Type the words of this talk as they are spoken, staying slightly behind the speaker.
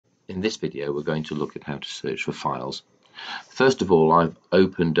In this video we're going to look at how to search for files. First of all, I've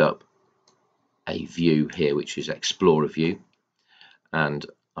opened up a view here which is Explorer view, and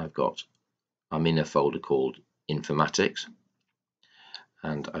I'm in a folder called Informatics,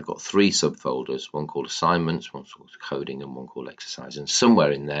 and I've got three subfolders, one called Assignments, one called Coding, and one called Exercise. And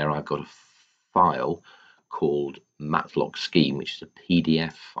somewhere in there I've got a file called Matlock Scheme, which is a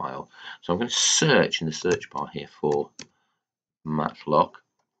PDF file. So I'm going to search in the search bar here for Matlock,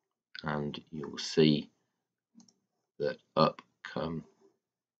 and you'll see that up come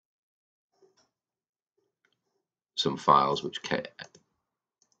some files which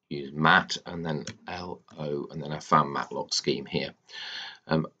use mat and then LO, and then I found Matlock Scheme here.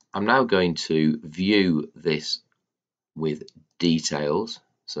 I'm now going to view this with details,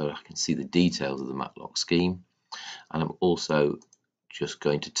 so I can see the details of the Matlock Scheme, and I'm also just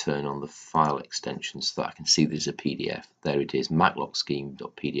going to turn on the file extension so that I can see there's a PDF. There it is,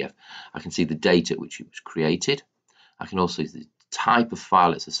 matlockscheme.pdf. I can see the date at which it was created. I can also see the type of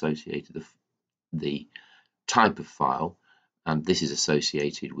file it's associated, the type of file, and this is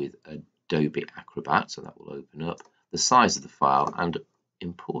associated with Adobe Acrobat, so that will open up the size of the file, and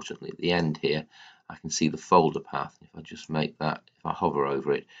importantly at the end here I can see the folder path. If I just make that, if I hover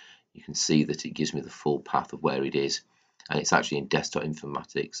over it, you can see that it gives me the full path of where it is, and it's actually in Desktop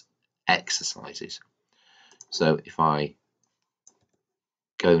Informatics Exercises. So if I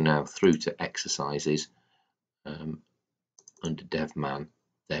go now through to Exercises, under DevMan,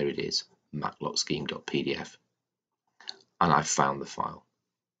 there it is, matlockscheme.pdf, and I've found the file.